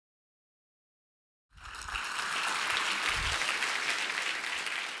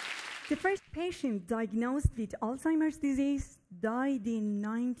The first patient diagnosed with Alzheimer's disease died in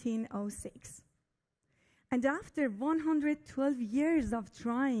 1906. And after 112 years of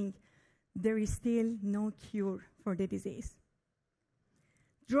trying, there is still no cure for the disease.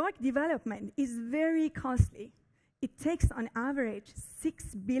 Drug development is very costly. It takes on average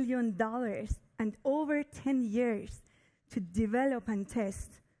 $6 billion and over 10 years to develop and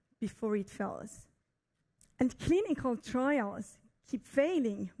test before it fails. And clinical trials keep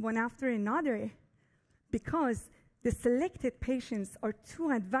failing one after another because the selected patients are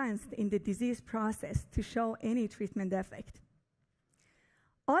too advanced in the disease process to show any treatment effect.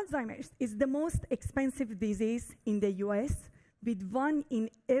 Alzheimer's is the most expensive disease in the US, with 1 in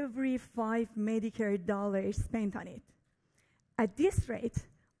every 5 Medicare dollars spent on it. At this rate,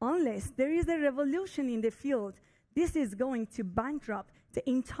 unless there is a revolution in the field, this is going to bankrupt the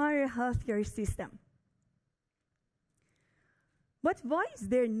entire healthcare system. But why is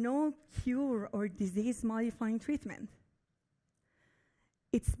there no cure or disease-modifying treatment?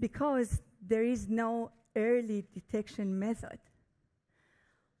 It's because there is no early detection method.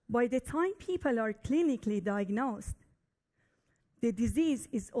 By the time people are clinically diagnosed, the disease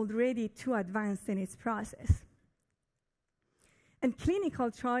is already too advanced in its process. And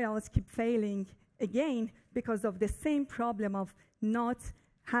clinical trials keep failing again because of the same problem of not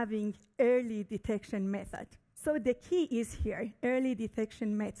having early detection method. So the key is here, early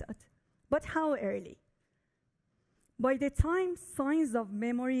detection method. But how early? By the time signs of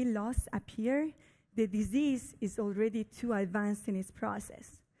memory loss appear, the disease is already too advanced in its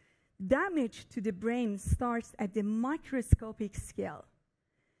process. Damage to the brain starts at the microscopic scale,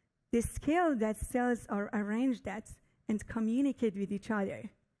 the scale that cells are arranged at and communicate with each other.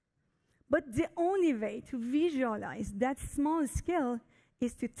 But the only way to visualize that small scale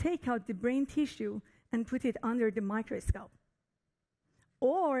is to take out the brain tissue and put it under the microscope,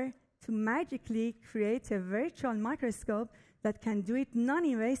 or to magically create a virtual microscope that can do it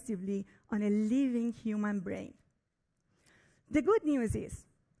non-invasively on a living human brain. The good news is,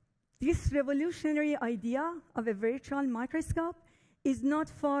 this revolutionary idea of a virtual microscope is not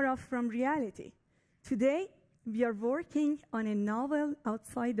far off from reality. Today, we are working on a novel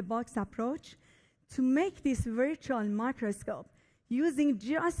outside-the-box approach to make this virtual microscope using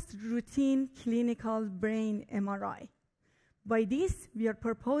just routine clinical brain MRI. By this, we are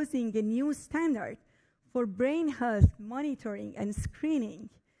proposing a new standard for brain health monitoring and screening,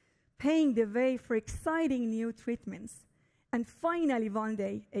 paving the way for exciting new treatments, and finally, one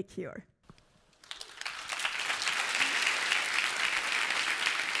day, a cure.